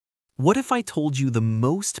What if I told you the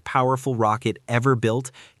most powerful rocket ever built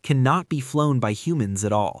cannot be flown by humans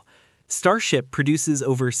at all? Starship produces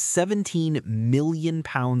over 17 million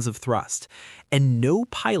pounds of thrust, and no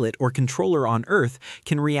pilot or controller on Earth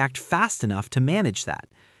can react fast enough to manage that.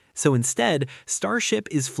 So instead, Starship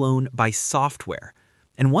is flown by software.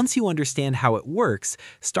 And once you understand how it works,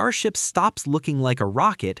 Starship stops looking like a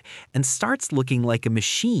rocket and starts looking like a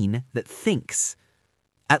machine that thinks.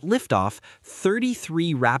 At liftoff,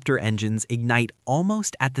 33 Raptor engines ignite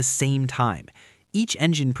almost at the same time. Each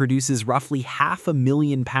engine produces roughly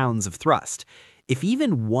 500,000 pounds of thrust. If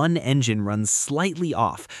even one engine runs slightly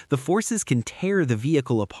off, the forces can tear the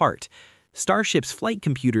vehicle apart. Starship's flight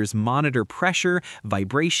computers monitor pressure,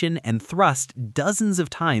 vibration, and thrust dozens of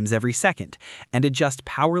times every second, and adjust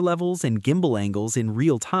power levels and gimbal angles in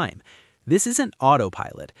real time. This isn't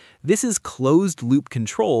autopilot. This is closed-loop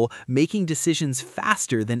control, making decisions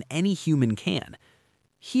faster than any human can.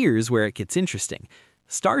 Here's where it gets interesting.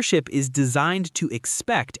 Starship is designed to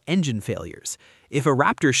expect engine failures. If a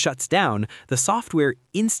Raptor shuts down, the software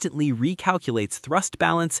instantly recalculates thrust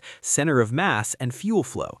balance, center of mass, and fuel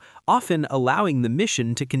flow, often allowing the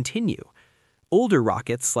mission to continue. Older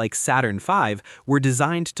rockets like Saturn V were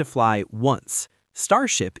designed to fly once.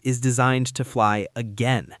 Starship is designed to fly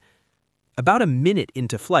again. About a minute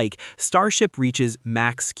into flight, Starship reaches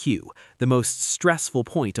max Q, the most stressful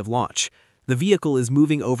point of launch. The vehicle is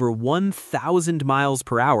moving over 1,000 miles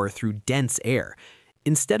per hour through dense air.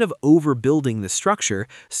 Instead of overbuilding the structure,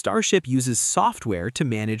 Starship uses software to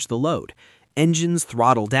manage the load. Engines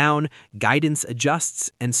throttle down, guidance adjusts,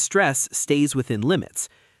 and stress stays within limits.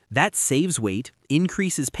 That saves weight,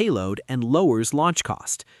 increases payload, and lowers launch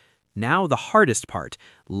cost. Now the hardest part,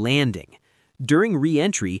 landing. During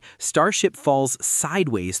re-entry, Starship falls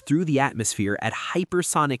sideways through the atmosphere at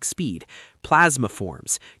hypersonic speed. Plasma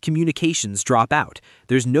forms, communications drop out.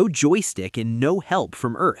 There's no joystick and no help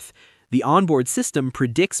from Earth. The onboard system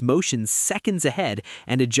predicts motion seconds ahead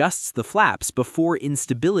and adjusts the flaps before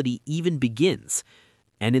instability even begins.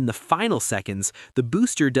 And in the final seconds, the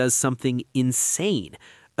booster does something insane.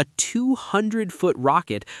 A 200-foot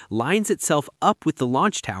rocket lines itself up with the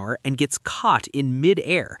launch tower and gets caught in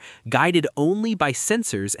mid-air, guided only by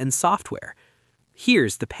sensors and software.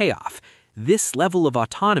 Here's the payoff. This level of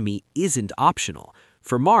autonomy isn't optional.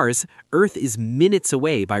 For Mars, Earth is minutes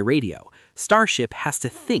away by radio. Starship has to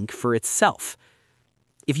think for itself.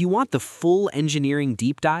 If you want the full engineering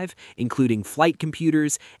deep dive, including flight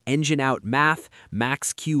computers, engine-out math,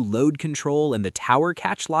 max-Q load control, and the tower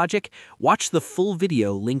catch logic, watch the full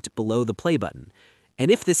video linked below the play button.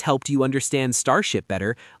 And if this helped you understand Starship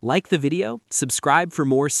better, like the video, subscribe for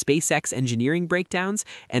more SpaceX engineering breakdowns,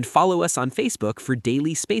 and follow us on Facebook for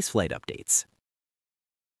daily spaceflight updates.